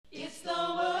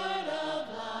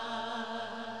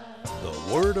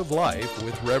Word of Life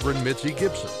with Reverend Mitzi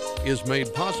Gibson is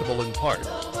made possible in part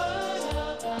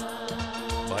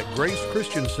by Grace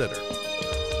Christian Center,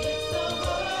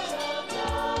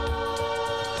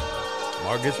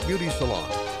 Margaret's Beauty Salon,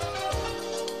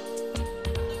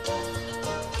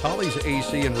 Tolly's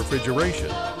AC and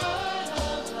Refrigeration,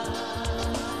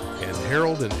 and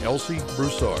Harold and Elsie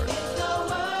Broussard.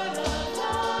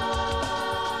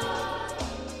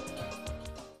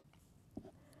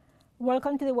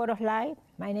 Welcome to the Word of Life.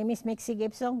 My name is Mitzi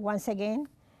Gibson. Once again,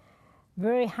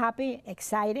 very happy,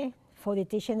 excited for the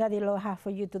teaching that the Lord has for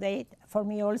you today, for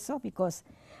me also, because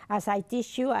as I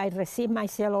teach you, I receive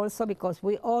myself also, because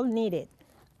we all need it.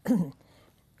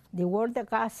 The Word that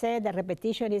God said that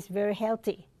repetition is very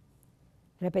healthy.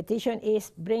 Repetition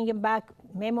is bringing back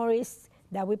memories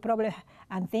that we probably,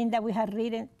 and things that we have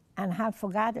read and have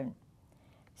forgotten.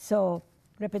 So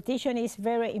repetition is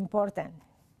very important.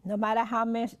 No matter how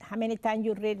many times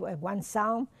you read one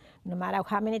psalm, no matter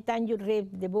how many times you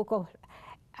read the book of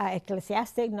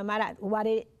Ecclesiastes, no matter what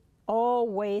it,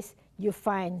 always you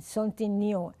find something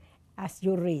new as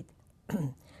you read.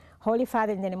 Holy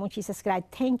Father, in the name of Jesus Christ,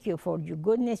 thank you for your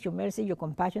goodness, your mercy, your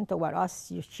compassion toward us,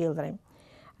 your children.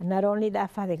 And not only that,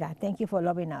 Father God, thank you for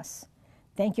loving us.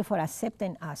 Thank you for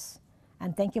accepting us.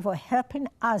 And thank you for helping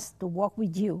us to walk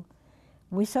with you.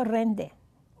 We surrender.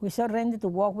 We surrender to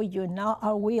walk with you, not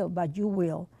our will, but your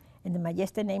will. In the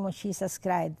majestic name of Jesus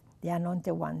Christ, the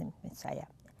anointed one, the Messiah.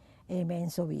 Amen,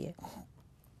 so be it.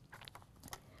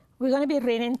 We're going to be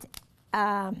reading,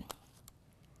 and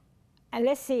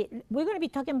let's see, we're going to be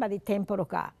talking about the temple of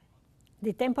God.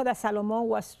 The temple that Solomon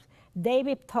was,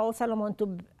 David told Solomon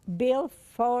to build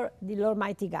for the Lord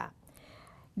mighty God.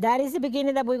 That is the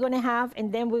beginning that we're going to have, and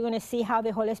then we're going to see how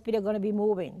the Holy Spirit is going to be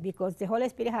moving, because the Holy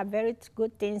Spirit has very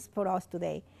good things for us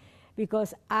today.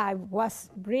 Because I was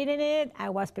reading it, I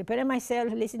was preparing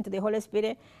myself, listening to the Holy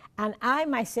Spirit, and I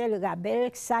myself got very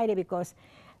excited because,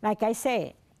 like I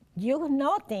say, you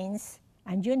know things,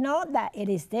 and you know that it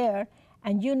is there,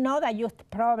 and you know that you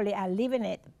probably are living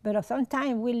it, but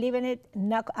sometimes we live in it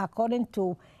not according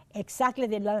to exactly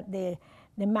the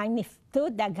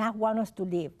magnitude that God wants us to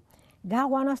live.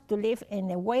 God wants us to live in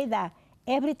a way that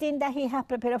everything that He has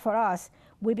prepared for us,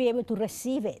 we'll be able to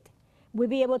receive it. We'll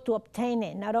be able to obtain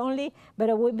it, not only,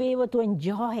 but we'll be able to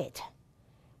enjoy it.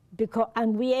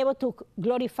 And be able to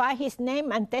glorify His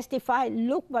name and testify,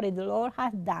 look what the Lord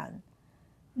has done.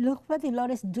 Look what the Lord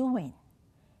is doing.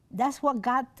 That's what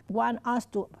God wants us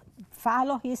to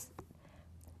follow His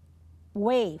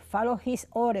way, follow His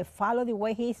order, follow the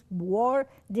way His word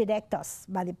directs us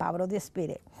by the power of the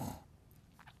Spirit.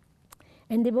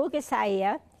 In the book of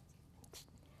Isaiah,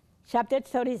 chapter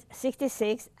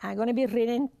 66, I'm going to be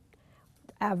reading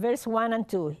verse 1 and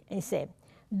 2. It says,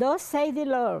 Thus say the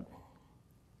Lord,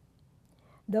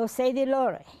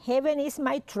 heaven is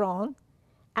my throne,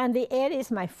 and the earth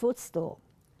is my footstool.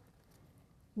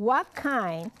 What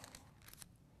kind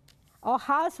of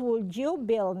house would you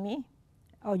build me,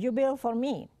 or you build for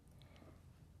me?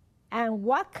 And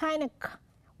what kind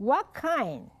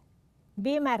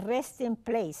be my resting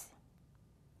place?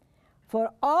 For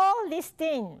all these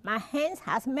things my hands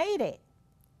has made it.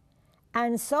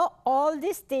 And so all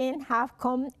these things have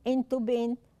come into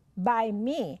being by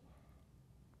me,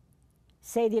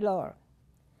 say the Lord.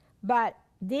 But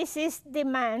this is the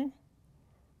man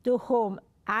to whom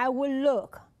I will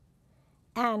look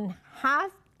and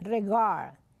have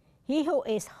regard, he who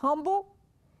is humble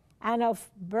and of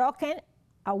broken,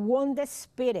 a wounded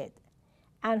spirit,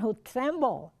 and who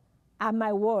tremble at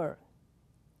my word,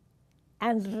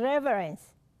 and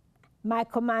reverence my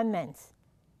commandments,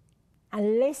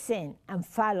 and listen and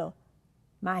follow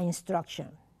my instruction.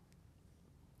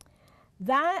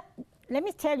 That, let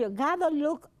me tell you, God don't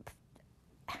look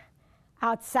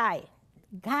outside.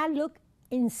 God look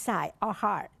inside our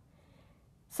heart.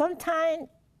 Sometimes,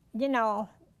 you know,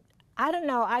 I don't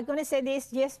know, I'm going to say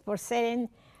this just for saying,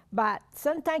 but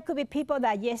sometimes could be people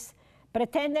that just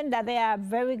pretending that they are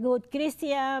very good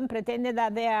Christian, pretending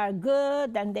that they are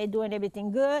good and they're doing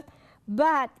everything good,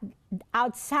 but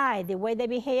outside, the way they're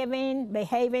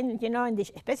behaving, you know,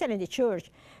 especially in the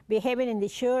church, behaving in the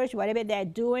church, whatever they're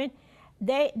doing,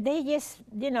 they just,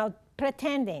 you know,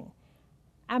 pretending.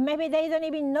 And maybe they don't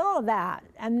even know that,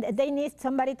 and they need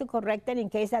somebody to correct them in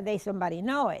case that somebody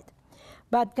know it.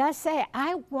 But God said,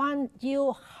 I want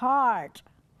your heart.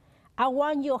 I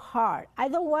want your heart. I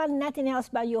don't want nothing else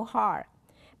but your heart.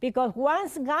 Because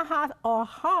once God has our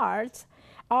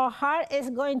heart is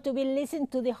going to be listening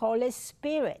to the Holy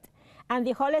Spirit. And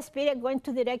the Holy Spirit is going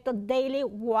to direct us daily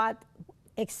what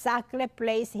exactly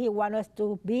place He wants us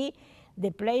to be,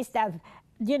 the place that,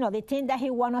 you know, the thing that He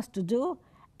wants us to do.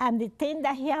 and the thing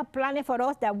that He has planned for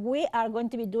us that we are going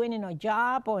to be doing in a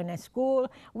job or in a school,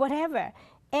 whatever.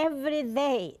 Every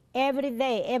day,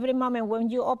 every moment when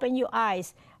you open your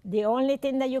eyes, the only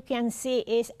thing that you can see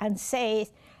is and say,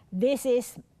 this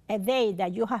is a day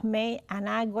that you have made, and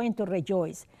I'm going to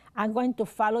rejoice. I'm going to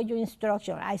follow your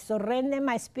instruction. I surrender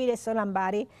my spirit, soul, and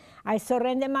body. I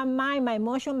surrender my mind, my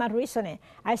emotion, my reasoning.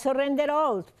 I surrender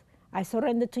all. I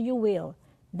surrender to your will.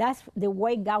 That's the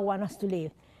way God wants us to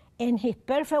live. In His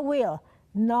perfect will,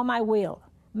 not my will.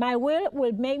 My will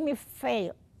make me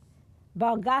fail,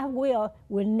 but God's will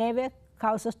never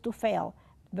cause us to fail,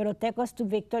 but take us to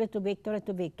victory, to victory,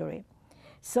 to victory.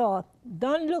 So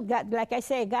don't look at, like I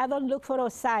say, God don't look for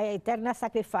outside eternal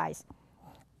sacrifice.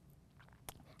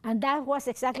 And that was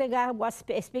exactly God was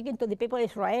speaking to the people of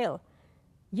Israel.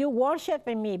 You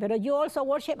worshiping me, but you also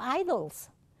worship idols.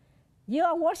 You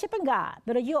are worshiping God,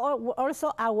 but you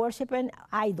also are worshiping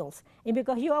idols. And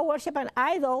because you are worshiping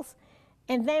idols,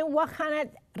 and then what kind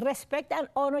of respect and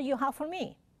honor you have for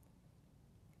me?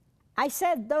 I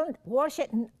said, don't worship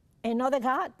another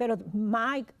God, but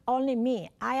only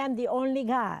me. I am the only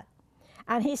God.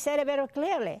 And He said it very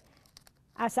clearly.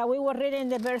 As we were reading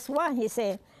the verse 1, He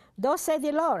said, thus said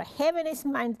the Lord, heaven is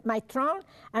my throne,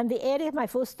 and the earth is my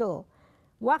footstool.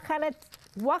 What kind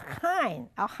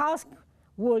of house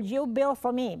will you build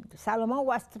for me? Solomon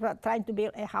was trying to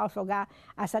build a house for God,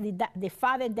 as the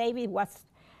father David was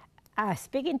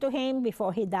speaking to him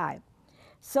before he died.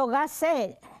 So God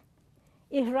said,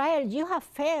 Israel, you have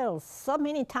failed so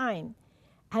many times,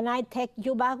 and I take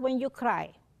you back when you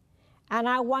cry. And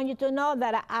I want you to know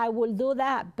that I will do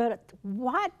that. But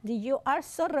what? You are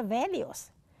so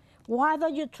rebellious. Why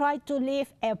don't you try to live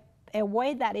a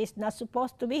way that is not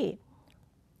supposed to be?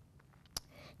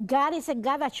 God is a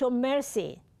God that shows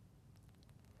mercy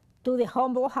to the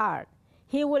humble heart.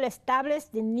 He will establish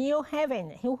the new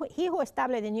heaven. He who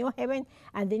established the new heaven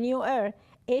and the new earth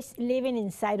is living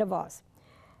inside of us.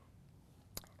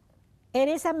 It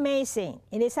is amazing.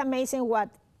 It is amazing what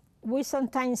we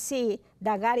sometimes see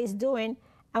that God is doing,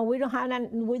 and we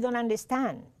don't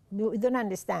understand. We don't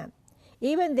understand.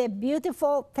 Even the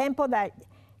beautiful temple that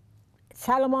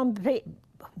Solomon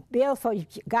built for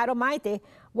God Almighty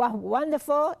was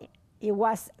wonderful. It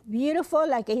was beautiful,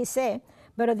 like he said,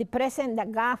 but the present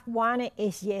that God wanted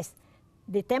is, yes,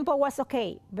 the temple was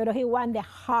okay, but He wanted the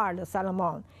heart of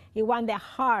Solomon. He wanted the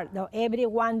heart of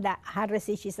everyone that had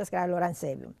received Jesus Christ, Lord and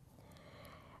Savior.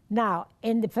 Now,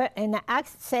 in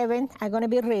Acts 7, I'm going to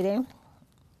be reading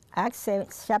Acts 7,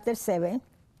 chapter 7.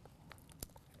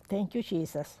 Thank you,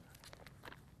 Jesus.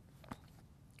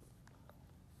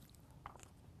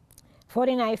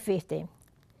 49:50.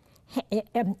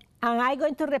 And I'm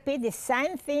going to repeat the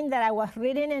same thing that I was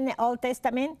reading in the Old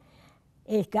Testament.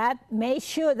 If God made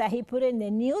sure that He put in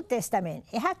the New Testament,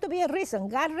 it had to be a reason.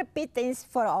 God repeats things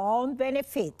for our own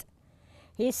benefit.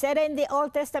 He said in the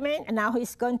Old Testament, and now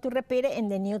He's going to repeat it in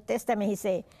the New Testament. He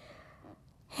said,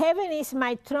 heaven is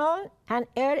my throne and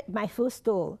earth my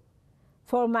footstool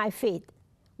for my feet.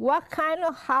 What kind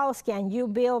of house can you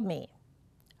build me?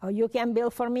 Or you can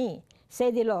build for me,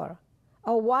 said the Lord.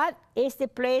 Or what is the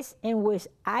place in which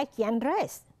I can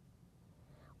rest?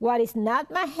 What is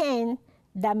not my hand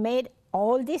that made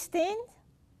all these things?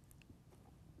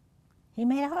 He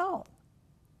made it all.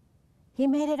 He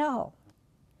made it all.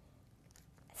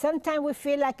 Sometimes we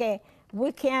feel like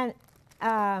we can,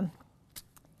 and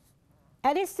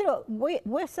it's true,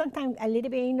 we're sometimes a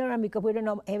little bit ignorant because we don't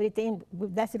know everything.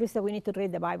 That's the reason we need to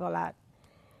read the Bible a lot.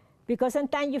 Because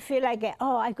sometimes you feel like,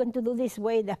 oh, I'm going to do this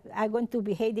way, I'm going to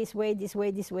behave this way, this way,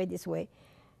 this way, this way.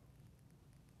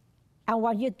 And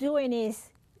what you're doing is,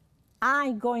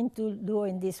 I'm going to do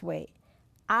it this way.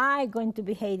 I'm going to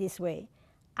behave this way.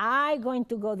 I'm going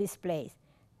to go this place.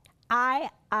 I.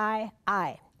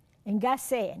 And God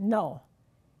said, no,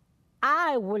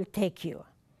 I will take you.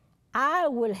 I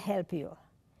will help you.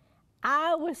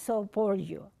 I will support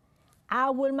you. I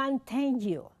will maintain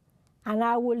you. And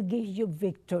I will give you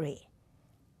victory.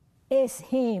 It's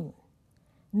Him,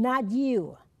 not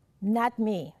you, not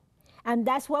me. And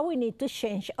that's why we need to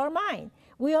change our mind.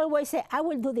 We always say, I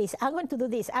will do this, I'm going to do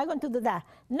this, I'm going to do that.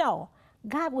 No,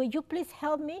 God, will you please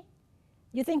help me?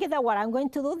 You think that what I'm going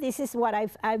to do, this is what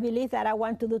I believe that I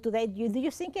want to do today. Do you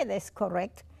think it is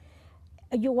correct?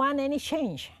 You want any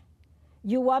change?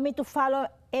 You want me to follow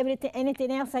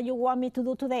anything else that you want me to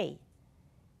do today?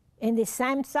 In the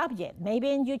same subject,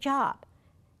 maybe in your job.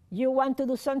 You want to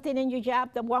do something in your job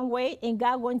the one way, and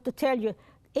God going to tell you,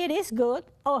 it is good,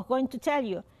 or going to tell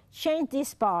you, change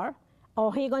this part,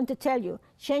 or He's going to tell you,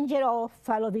 change it all,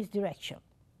 follow this direction.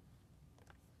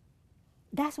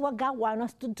 That's what God wants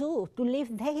us to do, to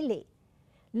live daily.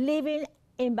 Living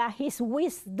and by his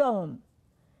wisdom.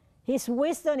 His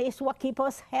wisdom is what keeps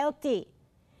us healthy.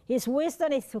 His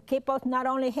wisdom is to keep us not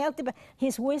only healthy, but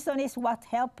his wisdom is what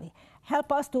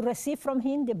help us to receive from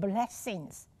him the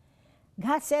blessings.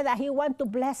 God said that he wants to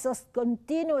bless us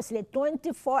continuously,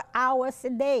 24 hours a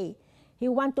day. He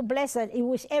wants to bless us. In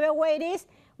whichever way it is,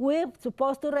 we're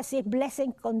supposed to receive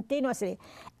blessing continuously.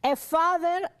 A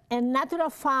father, a natural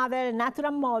father, a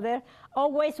natural mother,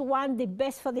 always want the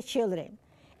best for the children.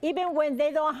 Even when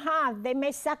they don't have, they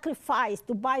may sacrifice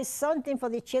to buy something for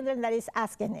the children that is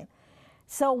asking them.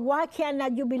 So why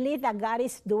cannot you believe that God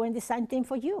is doing the same thing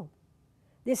for you?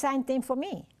 The same thing for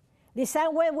me. The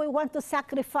same way we want to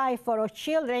sacrifice for our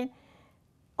children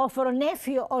or for a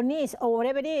nephew or niece or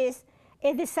whatever it is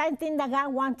the same thing that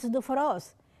God wants to do for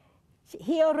us.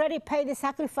 He already paid the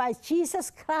sacrifice.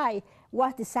 Jesus Christ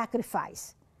was the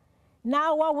sacrifice.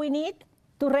 Now what we need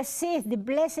to receive the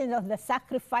blessing of the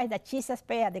sacrifice that Jesus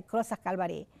paid at the cross of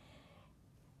Calvary.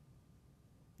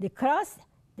 The cross,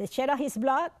 the shed of his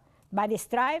blood, by the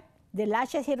stripe, the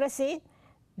lashes he received,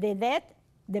 the death,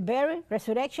 the burial,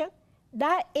 resurrection,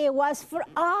 that it was for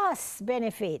us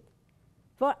benefit,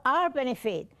 for our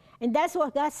benefit. And that's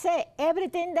what God said.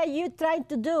 Everything that you try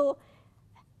to do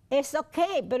is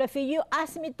okay, but if you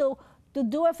ask me to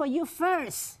do it for you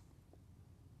first,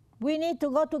 we need to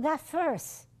go to God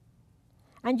first.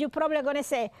 And you're probably going to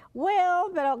say, well,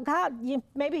 but God,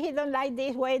 maybe he don't like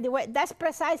this way, the way. That's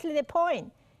precisely the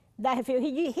point. That if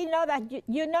he know that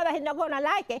you know that he's not going to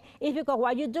like it, it's because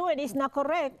what you're doing is not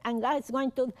correct, and God is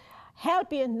going to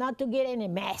help you not to get in a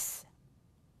mess.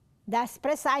 That's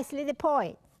precisely the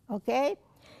point, okay?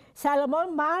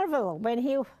 Solomon marveled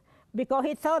because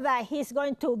he thought that he's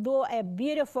going to do a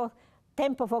beautiful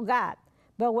temple for God.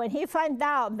 But when he found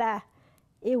out that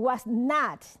he was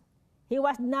not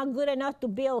good enough to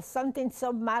build something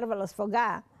so marvelous for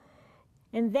God,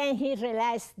 and then he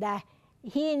realized that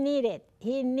he needed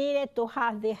to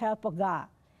have the help of God.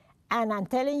 And I'm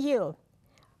telling you,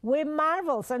 we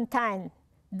marvel sometimes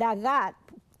that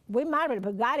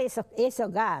but God is a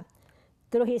God.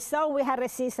 Through his Son, we have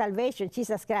received salvation,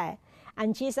 Jesus Christ,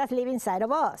 and Jesus lives inside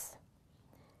of us.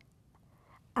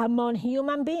 Among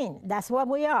human beings, that's what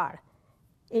we are.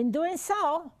 In doing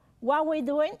so, what we're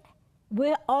doing,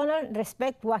 we honor and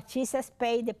respect what Jesus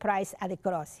paid the price at the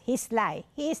cross, his life,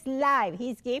 his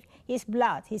gift, his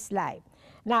blood, his life.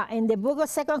 Now, in the book of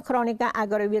 2 Chronicles, I'm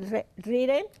going to be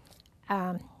reading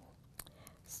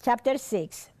chapter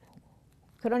 6.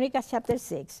 Chronicles chapter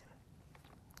 6.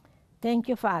 Thank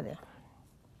you, Father.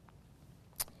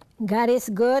 God is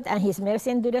good, and his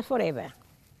mercy endures forever.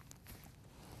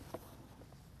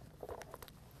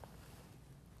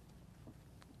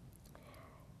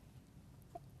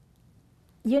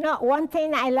 You know, one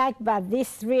thing I like about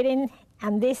this reading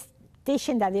and this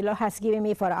teaching that the Lord has given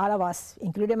me for all of us,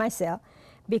 including myself,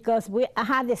 because I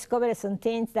have discovered some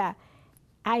things that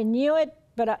I knew it,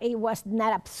 but it was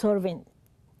not absorbing.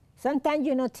 Sometimes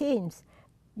you know things,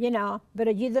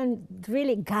 but you don't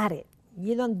really got it.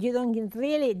 You don't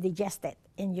really digest it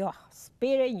in your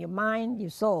spirit, in your mind, your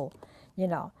soul,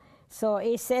 So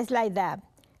it says like that,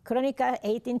 Chronicles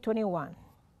 18:21.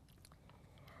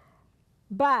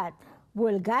 But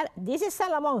will God, this is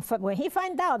Solomon, when he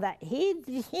found out that he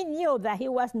knew that he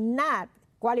was not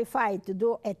qualified to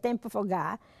do a temple for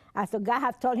God, after God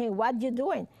had told him, what you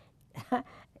doing?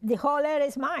 The whole earth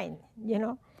is mine,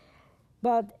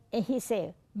 But he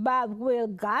said, but will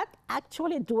God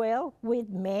actually dwell with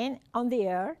men on the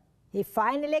earth? He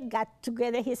finally got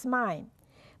together his mind.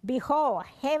 Behold,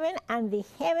 heaven and the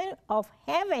heaven of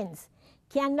heavens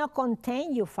cannot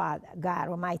contain you, Father, God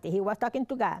Almighty. He was talking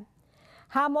to God.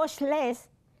 How much less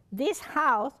this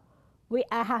house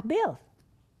I have built.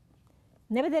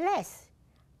 Nevertheless,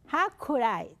 how could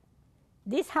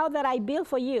this house that I built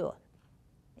for you,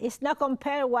 it's not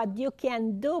compared what you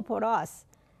can do for us.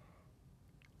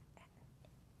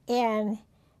 And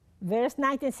verse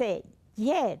 19 says,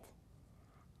 yet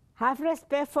have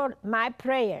respect for my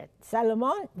prayer.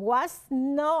 Solomon was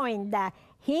knowing that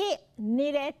he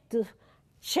needed to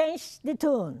change the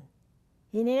tune.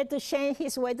 He needed to change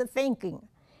his way of thinking.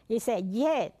 He said,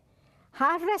 yet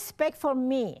have respect for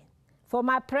me, for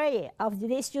my prayer of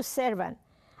this your servant,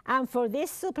 and for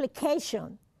this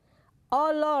supplication,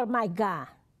 O Lord my God,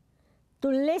 to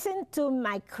listen to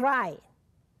my cry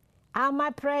and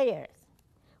my prayers,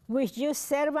 which your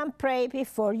servant prayed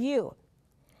before you.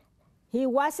 He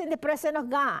was in the presence of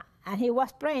God, and he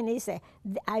was praying. He said,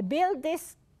 I built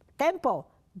this temple,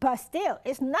 but still,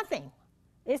 it's nothing.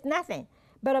 It's nothing.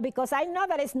 But because I know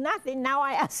that it's nothing, now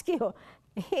I ask you.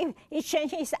 He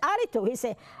changed his attitude. He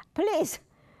said, please,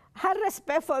 have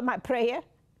respect for my prayer.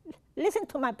 Listen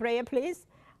to my prayer, please.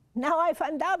 Now I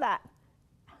found out that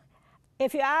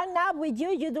if you are not with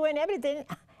you, you're doing everything,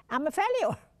 I'm a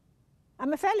failure.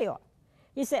 I'm a failure.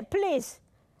 He said, please,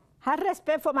 have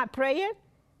respect for my prayer,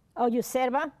 O you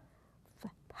servant.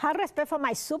 Have respect for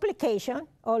my supplication,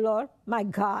 O Lord, my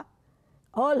God.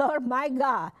 Oh, Lord, my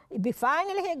God.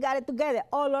 Finally, he got it together.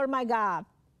 Oh, Lord, my God.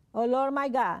 Oh, Lord, my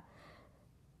God.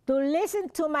 To listen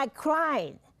to my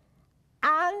cry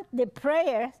and the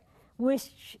prayers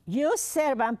which your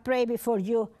servant pray before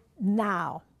you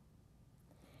now.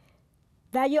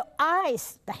 That your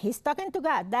eyes, that he's talking to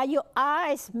God, that your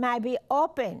eyes might be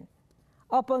open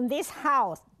upon this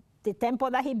house, the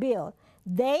temple that he built,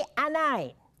 day and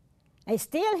night. And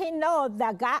still he knows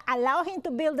that God allowed him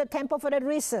to build the temple for a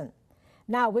reason.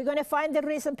 Now, we're going to find the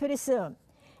reason pretty soon.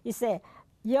 He said,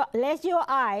 let your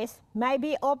eyes might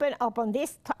be open upon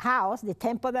this house, the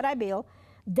temple that I built,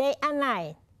 day and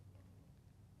night,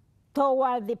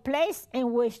 toward the place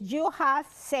in which you have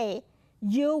said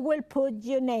you will put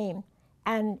your name,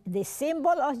 and the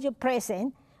symbol of your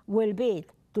presence will be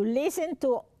to listen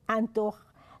to and to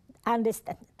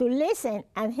understand, to listen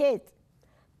and hear,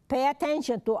 pay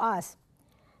attention to us,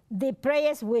 the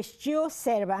prayers which your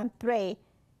servant pray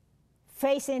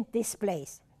facing this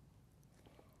place.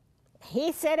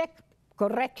 He said it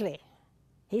correctly.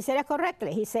 He said it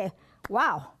correctly. He said,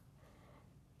 wow,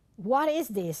 what is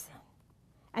this?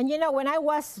 And you know, when I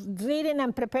was reading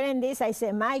and preparing this, I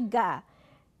said, my God,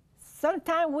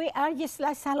 sometimes we are just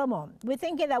like Solomon. We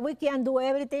think that we can do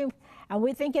everything, and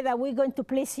we think that we're going to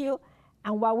please you,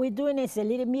 and what we're doing is a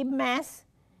little bit mess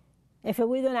if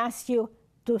we don't ask you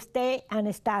to stay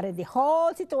and start the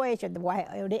whole situation,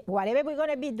 whatever we're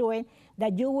going to be doing,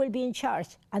 that you will be in charge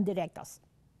and direct us.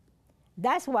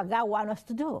 That's what God wants us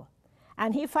to do.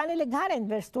 And he finally got it in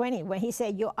verse 20 when he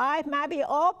said, your eyes might be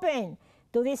open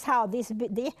to this house,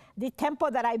 the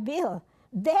temple that I built,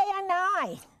 day and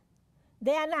night.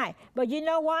 Day and night. But you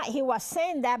know what? He was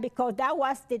saying that because that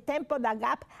was the temple that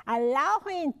God allowed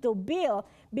him to build,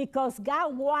 because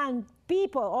God wanted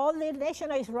people, all the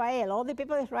nation of Israel, all the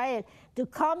people of Israel, to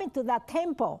come into that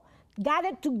temple,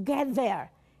 gathered together.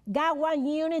 God wants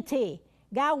unity.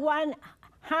 God wants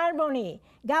harmony.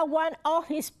 God wants all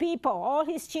his people, all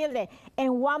his children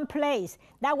in one place.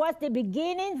 That was the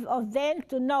beginning of them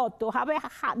to know, to have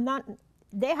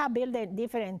they have built it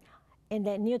different in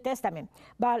the New Testament.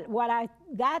 But what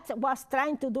God was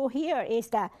trying to do here is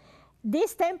that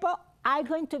this temple, I'm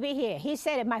going to be here. He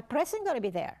said, my presence is going to be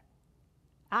there.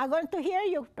 I'm going to hear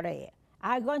you pray.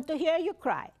 I'm going to hear you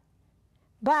cry.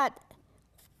 But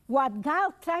what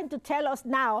God trying to tell us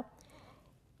now,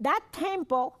 that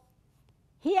temple,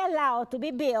 he allowed to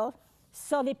be built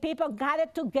so the people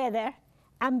gathered together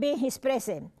and be in his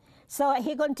presence. So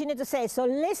he continued to say, so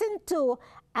listen to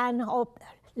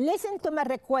my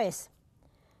request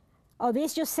of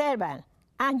this your servant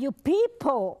and your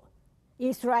people,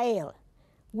 Israel,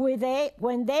 when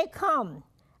they come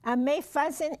and make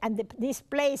fasten at this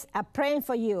place are praying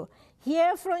for you.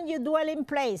 Hear from your dwelling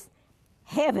place,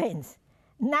 heavens.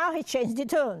 Now he changed the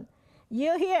tune.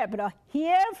 You hear, but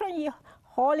hear from your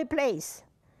holy place,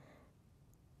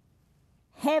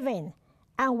 heaven.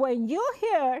 And when you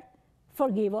hear,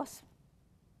 forgive us.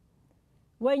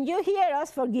 When you hear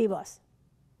us, forgive us.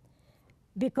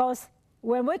 Because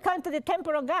when we come to the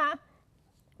temple of God,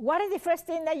 what is the first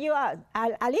thing that you are?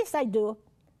 At least I do.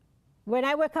 When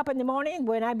I wake up in the morning,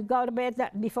 when I go to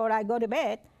bed, before I go to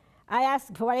bed, I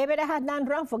ask, for whatever I have done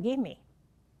wrong, forgive me.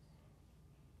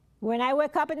 When I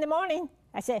wake up in the morning,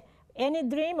 I say, any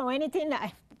dream or anything,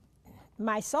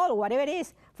 my soul, whatever it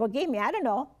is, forgive me. I don't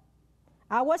know.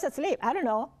 I was asleep. I don't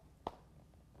know.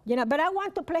 You know, but I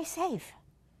want to play safe.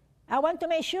 I want to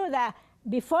make sure that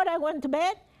before I go to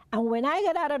bed and when I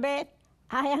get out of bed,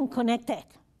 I am connected.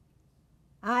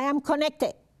 I am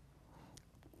connected.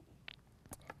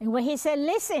 And when he said,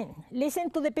 listen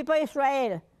to the people of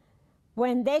Israel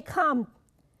when they come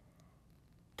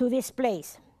to this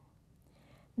place.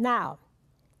 Now,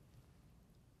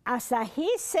 as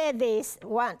he said this,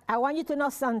 I want you to know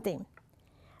something.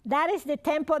 That is the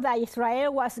temple that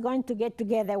Israel was going to get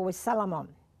together with Solomon,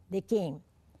 the king.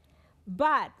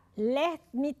 But let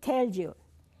me tell you,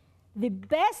 the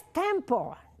best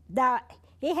temple that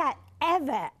he had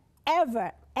ever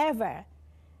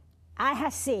I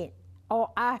have seen, or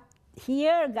I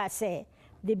hear God say,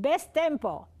 the best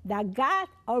temple that God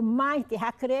Almighty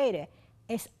has created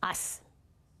is us.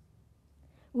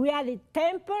 We are the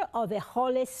temple of the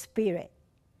Holy Spirit.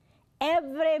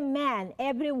 Every man,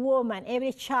 every woman,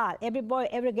 every child, every boy,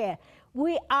 every girl,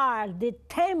 we are the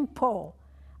temple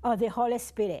of the Holy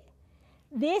Spirit.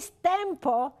 This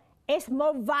temple is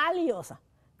more valuable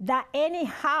than any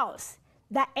house,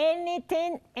 that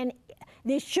anything, and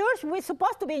the church, we're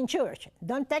supposed to be in church.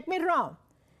 Don't take me wrong.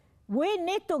 We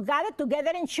need to gather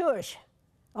together in church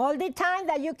all the time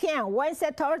that you can. Wednesday,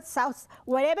 Thursday, South,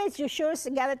 wherever it's your church,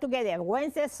 gather together.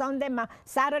 Wednesday, Sunday,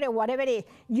 Saturday, whatever it is.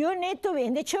 You need to be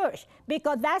in the church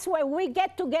because that's where we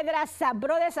get together as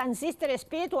brothers and sisters,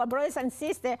 spiritual brothers and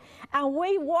sisters, and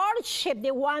we worship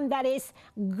the one that is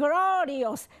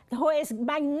glorious, who is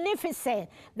magnificent,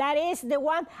 that is the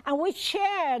one, and we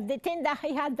share the thing that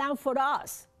he has done for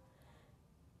us.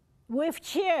 We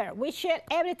share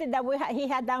everything that he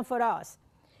had done for us.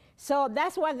 So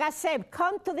that's what God said,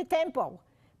 come to the temple.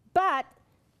 But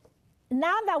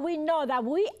now that we know that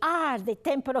we are the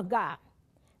temple of God,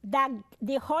 that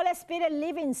the Holy Spirit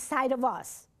lives inside of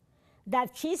us,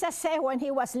 that Jesus said when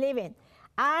he was living,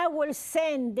 I will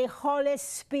send the Holy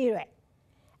Spirit,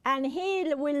 and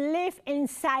he will live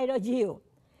inside of you.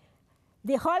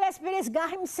 The Holy Spirit is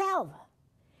God himself.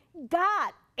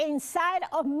 God inside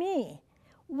of me.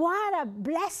 What a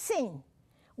blessing.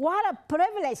 What a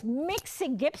privilege. Mitzi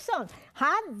Gibson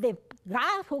had the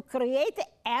God who created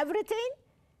everything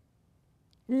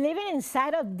living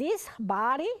inside of this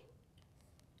body.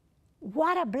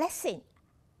 What a blessing.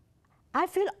 I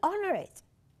feel honored.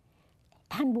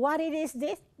 And what it is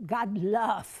this? God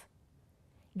love.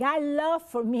 God love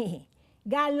for me.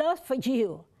 God love for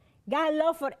you. God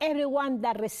love for everyone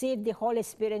that received the Holy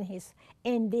Spirit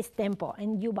in this temple,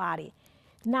 in your body.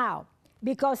 Now,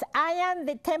 because I am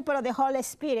the temple of the Holy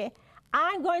Spirit,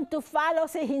 I'm going to follow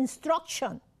his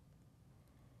instruction.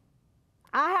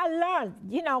 I have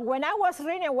learned, when I was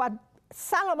reading what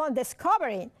Solomon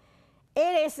discovered, it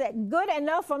is good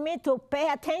enough for me to pay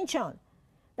attention.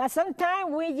 That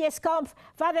sometimes we just come,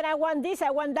 Father, I want this, I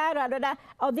want that,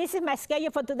 or this is my schedule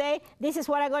for today, this is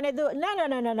what I'm going to do.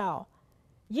 No.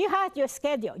 You have your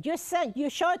schedule. You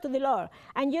show it to the Lord,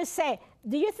 and you say,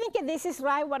 do you think this is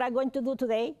right, what I'm going to do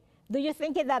today? Do you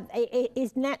think that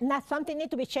it's not something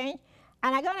need to be changed?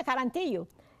 And I'm going to guarantee you,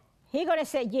 he's going to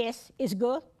say, yes, it's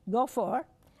good, go for it.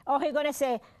 Or he's going to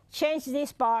say, change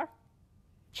this part,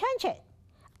 change it.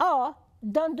 Or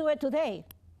don't do it today,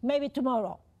 maybe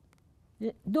tomorrow.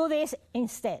 Do this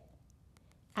instead.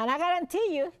 And I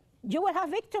guarantee you, you will have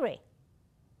victory.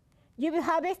 You will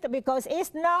have victory because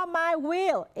it's not my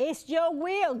will. It's your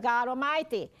will, God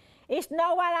Almighty. It's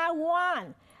not what I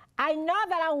want. I know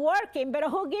that I'm working, but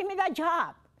who gave me that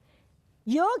job?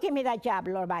 You give me that job,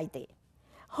 Lord Almighty.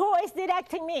 Who is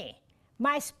directing me?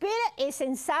 My spirit is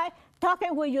inside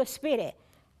talking with your spirit.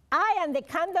 I am the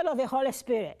candle of the Holy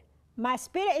Spirit. My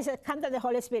spirit is a candle of the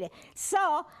Holy Spirit.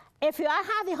 So if I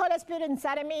have the Holy Spirit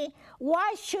inside of me,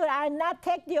 why should I not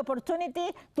take the opportunity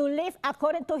to live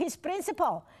according to his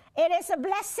principle? It is a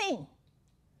blessing.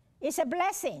 It's a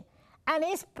blessing. And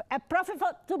it's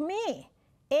profitable to me.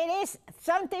 It is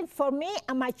something for me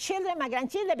and my children, my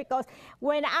grandchildren, because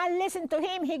when I listen to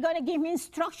him, he's going to give me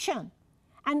instruction.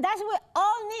 And that's what we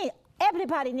all need.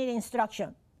 Everybody needs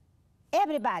instruction.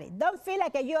 Everybody. Don't feel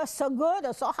like you're so good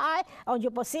or so high on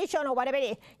your position or whatever it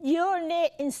is. You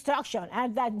need instruction.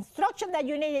 And the instruction that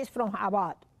you need is from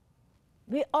above.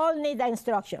 We all need that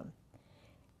instruction.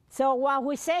 So what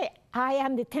we say, I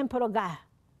am the temple of God.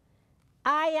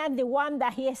 I am the one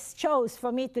that he has chose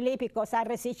for me to live because I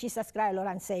receive Jesus Christ, Lord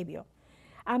and Savior.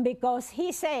 And because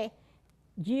he said,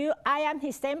 I am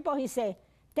his temple, he said,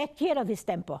 take care of this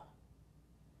temple.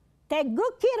 Take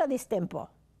good care of this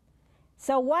temple.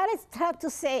 So what God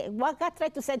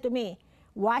tried to say to me,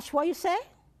 watch what you say,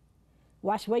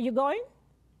 watch where you're going,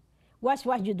 watch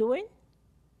what you're doing.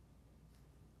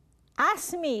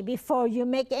 Ask me before you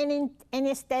make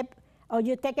any step or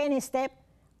you take any step,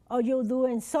 or you're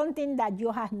doing something that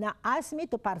you have not asked me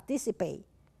to participate.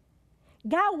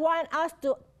 God wants us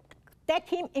to take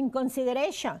him in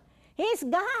consideration. He's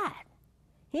God.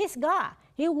 He's God.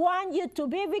 He wants you to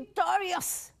be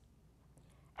victorious.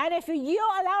 And if you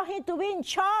allow him to be in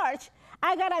charge,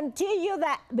 I guarantee you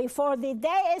that before the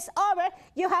day is over,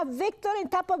 you have victory on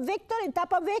top of victory on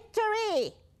top of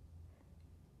victory.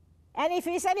 And if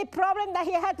there's any problem that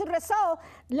he had to resolve,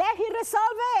 let him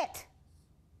resolve it.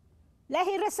 Let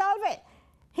him resolve it.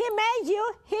 He made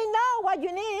you. He knows what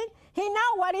you need. He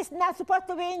knows what is not supposed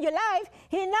to be in your life.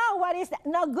 He knows what is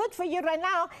not good for you right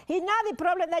now. He knows the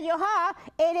problem that you have.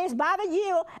 It is bothering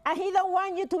you, and he don't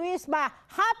want you to be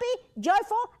happy,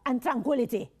 joyful, and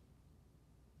tranquility.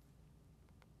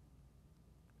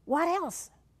 What else?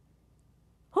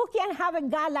 Who can have a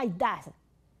God like that?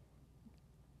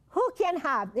 Who can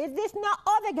have? There's no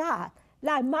other God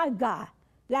like my God,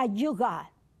 like you, God.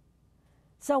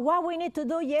 So what we need to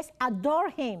do is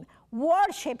adore him,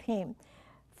 worship him,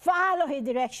 follow his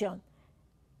direction.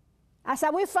 As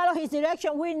we follow his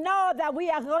direction, we know that we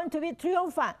are going to be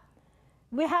triumphant.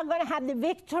 We are going to have the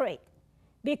victory.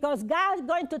 Because God is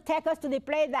going to take us to the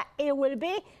place that it will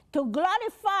be to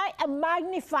glorify and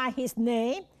magnify his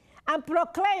name and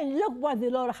proclaim, look what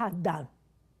the Lord has done.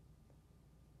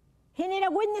 He needed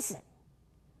witnesses.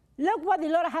 Look what the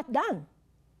Lord has done.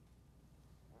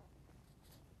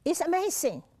 It's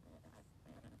amazing.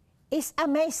 It's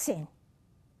amazing.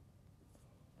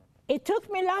 It took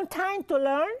me a long time to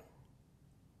learn,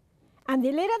 and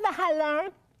the little that I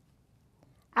learned,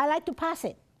 I like to pass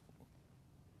it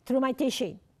through my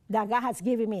teaching that God has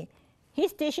given me.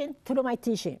 His teaching through my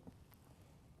teaching.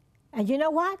 And you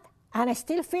know what? And I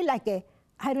still feel like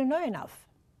I don't know enough.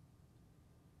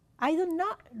 I do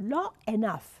not know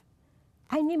enough.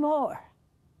 I need more.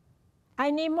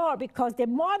 I need more, because the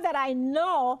more that I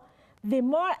know, the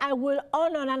more I will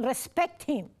honor and respect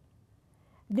him.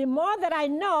 The more that I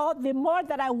know, the more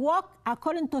that I walk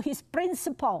according to his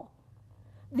principle.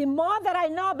 The more that I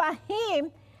know about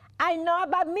him, I know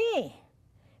about me.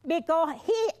 Because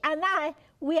he and I,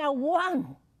 we are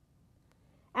one.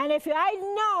 And if I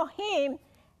know him,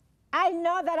 I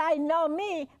know that I know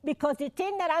me, because the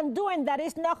thing that I'm doing that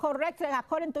is not correct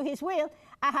according to his will,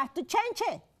 I have to change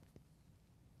it.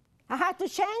 I have to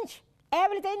change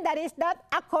everything that is not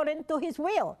according to his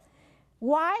will.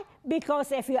 Why?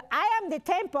 Because if I am the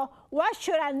temple, why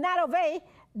should I not obey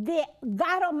the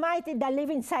God Almighty that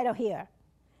lives inside of here?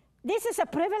 This is a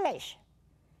privilege.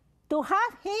 To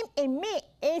have him in me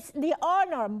is the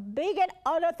honor, biggest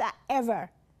honor than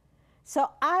ever. So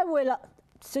I will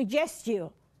suggest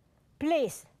you,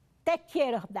 please take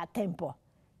care of that temple.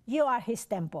 You are his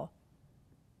temple.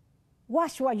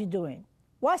 Watch what you're doing.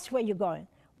 Watch where you're going.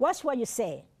 Watch what you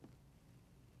say.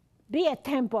 Be a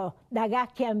temple that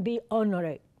God can be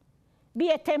honored.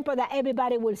 Be a temple that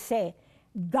everybody will say,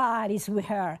 God is with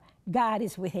her. God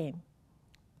is with him.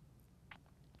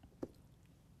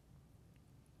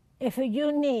 If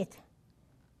you need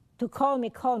to call me,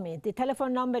 call me. The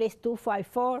telephone number is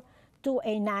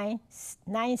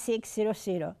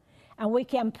 254-289-9600. And we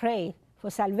can pray for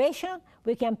salvation.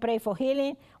 We can pray for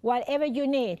healing. Whatever you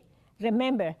need.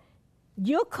 Remember,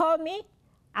 you call me,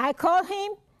 I call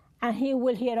him, and he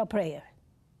will hear a prayer.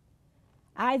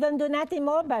 I don't do nothing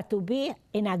more but to be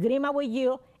in agreement with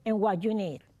you in what you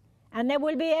need. And there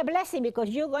will be a blessing, because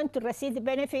you're going to receive the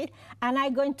benefit, and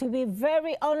I'm going to be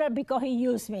very honored because he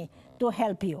used me to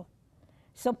help you.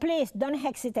 So please, don't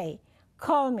hesitate.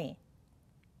 Call me.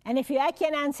 And if I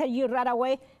can answer you right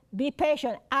away, be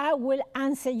patient. I will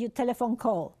answer your telephone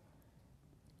call.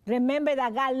 Remember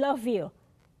that God loves you.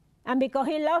 And because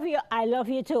he loves you, I love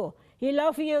you too. He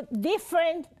loves you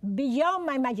different, beyond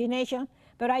my imagination,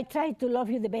 but I try to love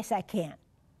you the best I can.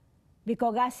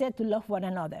 Because God said to love one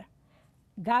another.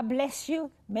 God bless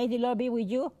you. May the Lord be with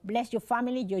you. Bless your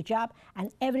family, your job,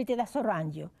 and everything that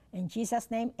surrounds you. In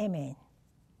Jesus' name, amen.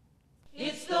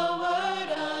 It's the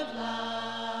Word of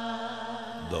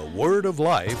Life. The Word of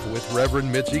Life with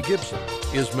Reverend Mitzi Gibson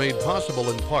is made possible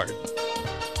in part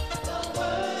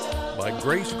by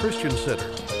Grace Christian Center,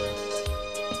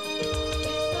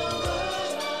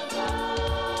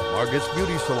 Margaret's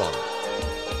Beauty Salon,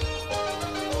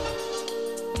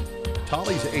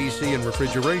 Tolly's AC and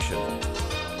Refrigeration,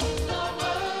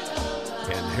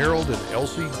 and Harold and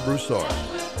Elsie Broussard.